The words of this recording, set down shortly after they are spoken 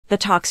The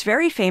talk's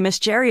very famous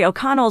Jerry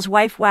O'Connell's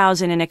wife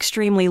wows in an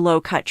extremely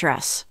low-cut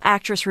dress.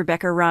 Actress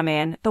Rebecca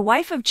Romijn, the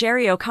wife of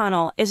Jerry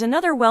O'Connell, is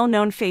another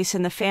well-known face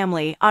in the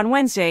family. On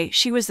Wednesday,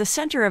 she was the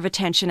center of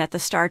attention at the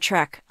Star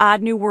Trek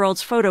Odd New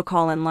Worlds photo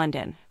call in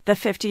London. The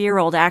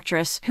 50-year-old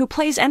actress, who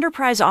plays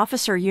Enterprise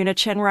officer Una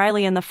Chen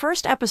Riley in the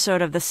first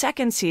episode of the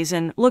second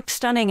season, looked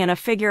stunning in a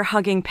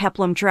figure-hugging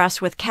peplum dress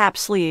with cap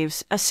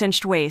sleeves, a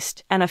cinched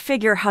waist, and a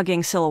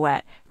figure-hugging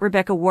silhouette.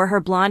 Rebecca wore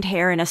her blonde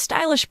hair in a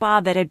stylish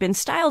bob that had been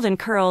styled in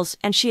curls,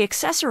 and she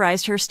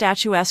accessorized her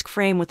statuesque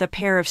frame with a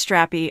pair of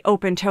strappy,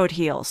 open-toed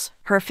heels.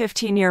 Her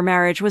 15-year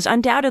marriage was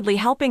undoubtedly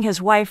helping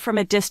his wife from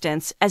a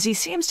distance, as he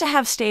seems to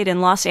have stayed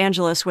in Los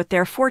Angeles with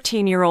their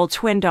 14-year-old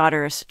twin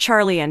daughters,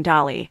 Charlie and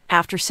Dolly.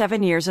 After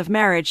 7 years of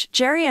marriage,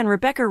 Jerry and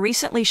Rebecca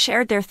recently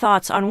shared their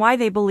thoughts on why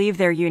they believe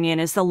their union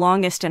is the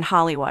longest in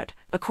Hollywood.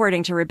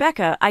 According to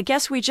Rebecca, "I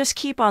guess we just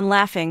keep on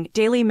laughing,"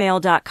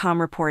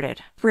 DailyMail.com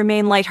reported.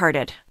 Remain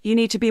lighthearted. You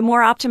need to be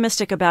more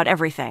optimistic about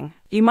everything.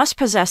 You must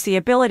possess the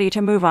ability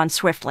to move on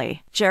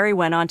swiftly. Jerry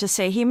went on to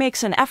say he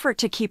makes an effort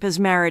to keep his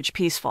marriage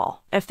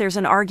peaceful. "If there's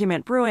an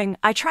argument brewing,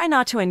 I try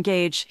not to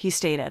engage," he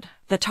stated.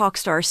 The talk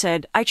star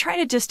said, "I try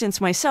to distance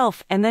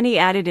myself," and then he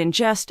added in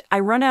jest, "I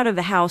run out of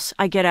the house,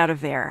 I get out of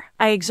there.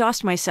 I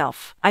exhaust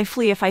myself. I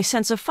flee if I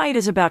sense a fight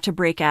is about to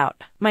break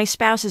out. My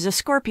spouse is a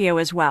Scorpio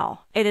as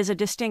well. It is a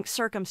distinct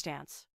circumstance."